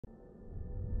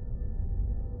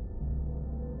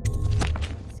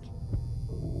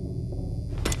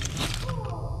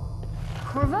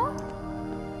Corvo?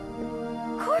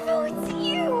 Corvo, it's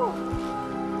you!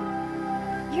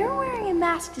 You're wearing a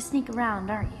mask to sneak around,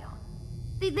 aren't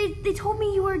you? They told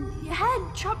me you were head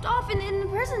chopped off and in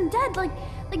prison, dead, like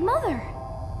Mother.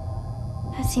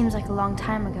 That seems like a long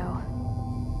time ago.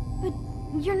 But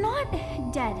you're not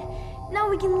dead. Now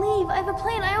we can leave. I have a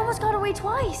plan. I almost got away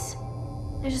twice.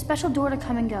 There's a special door to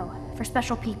come and go for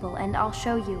special people, and I'll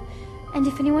show you. And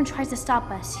if anyone tries to stop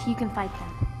us, you can fight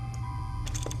them.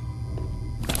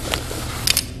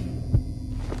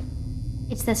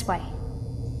 It's this way.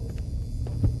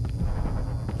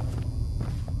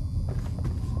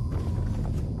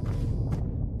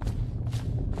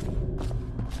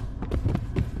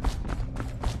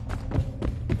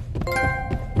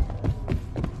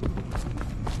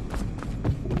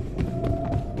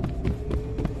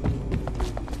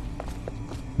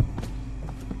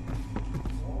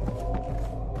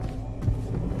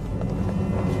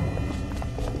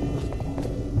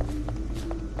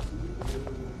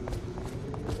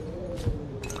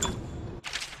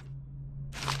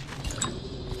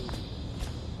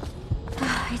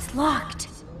 It's locked.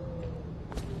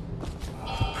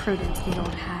 Prudence, the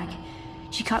old hag.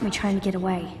 She caught me trying to get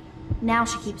away. Now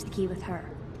she keeps the key with her.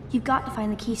 You've got to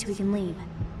find the key so we can leave.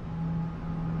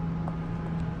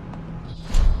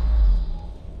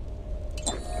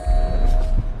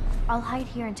 I'll hide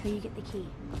here until you get the key.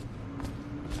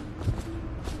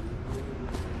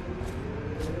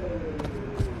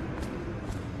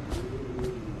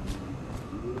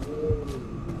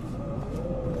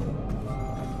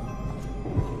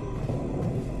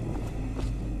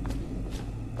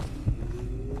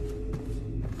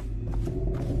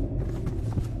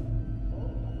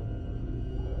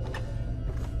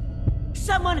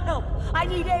 Someone help! I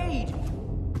need aid!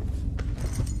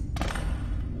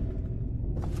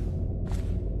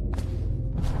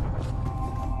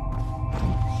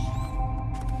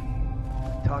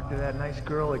 Talk to that nice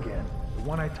girl again. The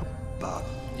one I told. Bob,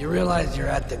 you realize you're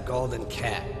at the Golden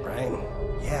Cat, right?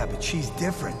 Yeah, but she's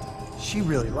different. She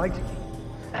really likes me.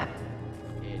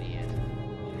 Idiot.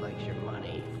 She likes your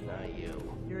money, not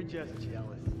you. You're just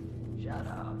jealous. Shut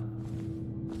up.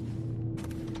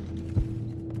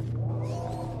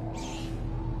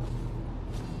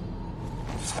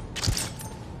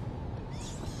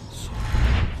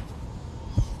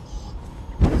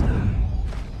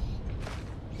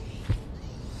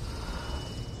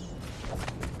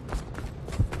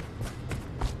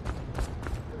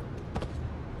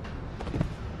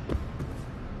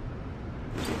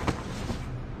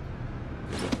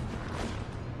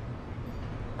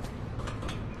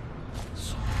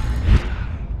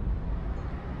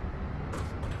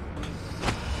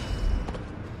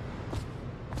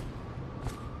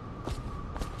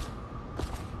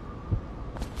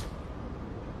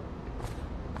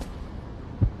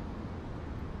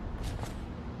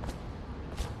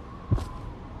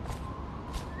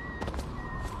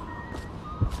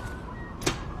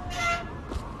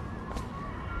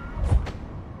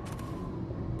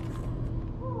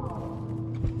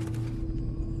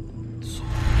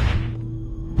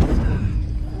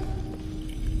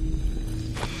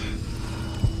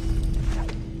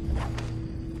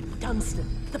 Dunstan,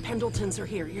 the Pendletons are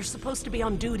here. You're supposed to be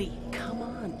on duty. Come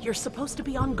on, you're supposed to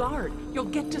be on guard. You'll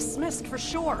get dismissed for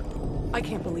sure. I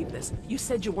can't believe this. You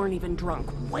said you weren't even drunk.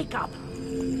 Wake up!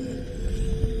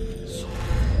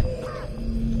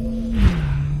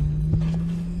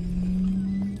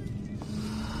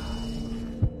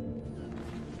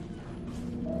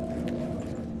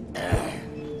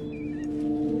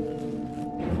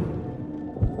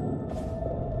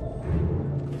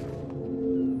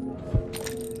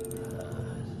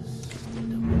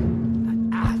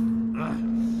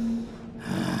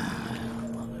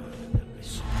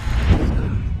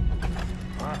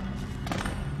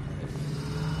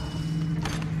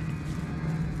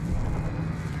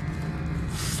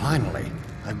 Finally.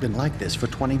 I've been like this for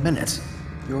 20 minutes.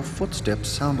 Your footsteps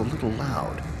sound a little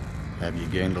loud. Have you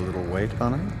gained a little weight,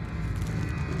 honey?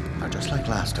 Now, just like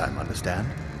last time, understand?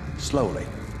 Slowly,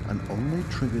 and only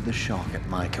trigger the shock at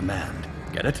my command.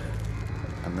 Get it?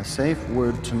 And the safe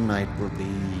word tonight will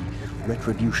be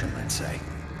retribution, let's say.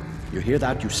 You hear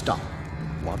that, you stop.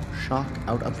 One shock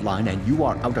out of line, and you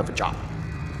are out of a job.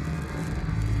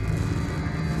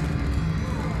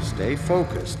 Stay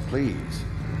focused, please.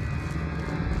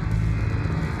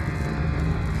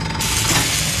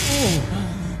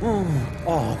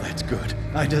 Oh, that's good.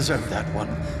 I deserve that one.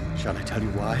 Shall I tell you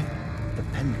why? The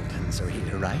Pendletons are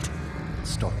here, right?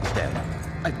 Let's start with them.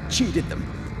 I cheated them,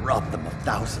 robbed them of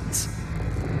thousands.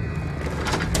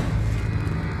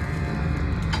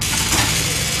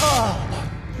 Oh,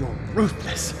 you're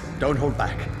ruthless. Don't hold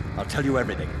back. I'll tell you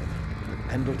everything. The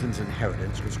Pendleton's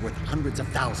inheritance was worth hundreds of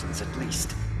thousands at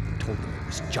least. I told them it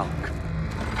was junk.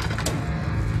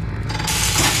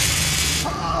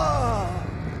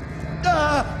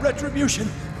 Retribution!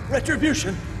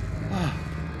 Retribution! Ah,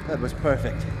 that was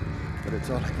perfect. But it's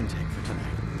all I can take for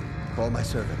tonight. Call my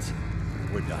servants.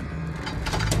 We're done.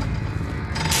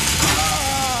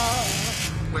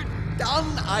 We're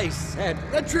done, I said.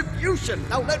 Retribution!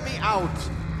 Now let me out!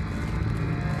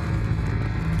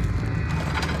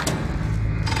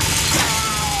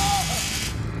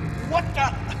 What the?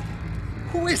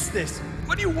 Who is this?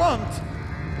 What do you want?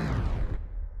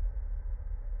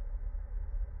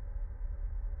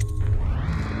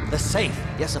 The safe.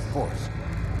 Yes, of course.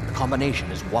 The combination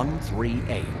is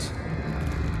 138.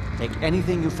 Take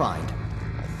anything you find.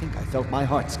 I think I felt my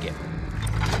heart skip.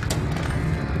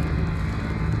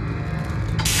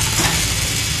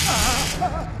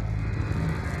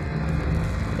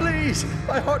 Please,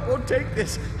 my heart won't take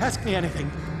this. Ask me anything.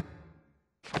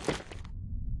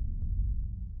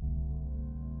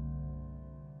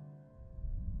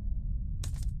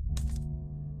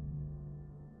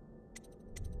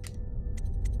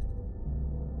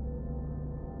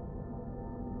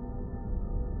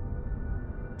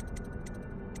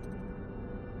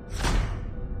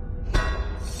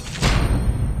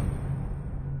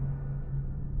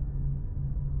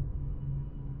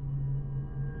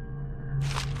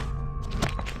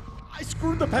 I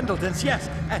screwed the Pendletons, yes,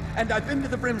 and I've been to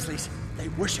the Brimsleys. They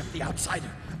worship the outsider.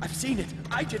 I've seen it.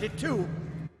 I did it too.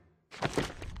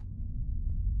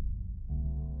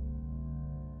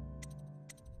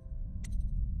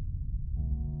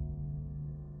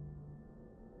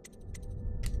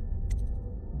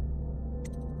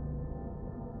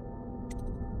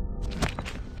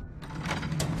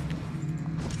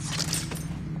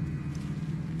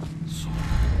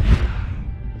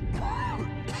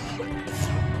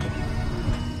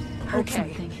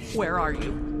 Okay, where are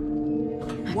you?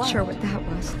 Not sure what that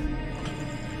was.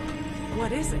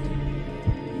 What is it?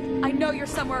 I know you're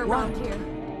somewhere around here.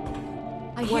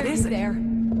 I hear you there.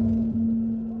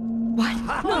 What?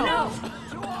 Oh no!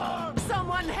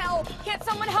 Someone help! Can't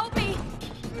someone help me?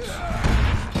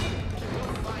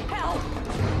 Help!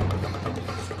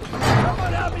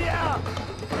 Someone help me out!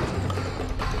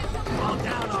 Fall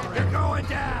down already. You're going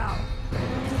down!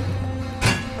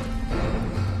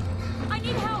 I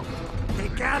need help! He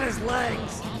got his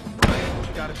legs!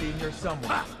 Gotta be here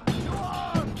somewhere.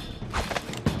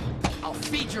 I'll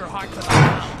feed your heart to the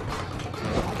hound.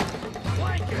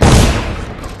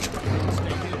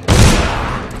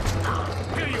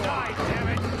 Here you are, damn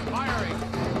it! Firing!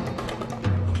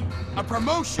 A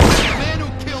promotion to the man who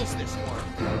kills this one.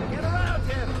 Get her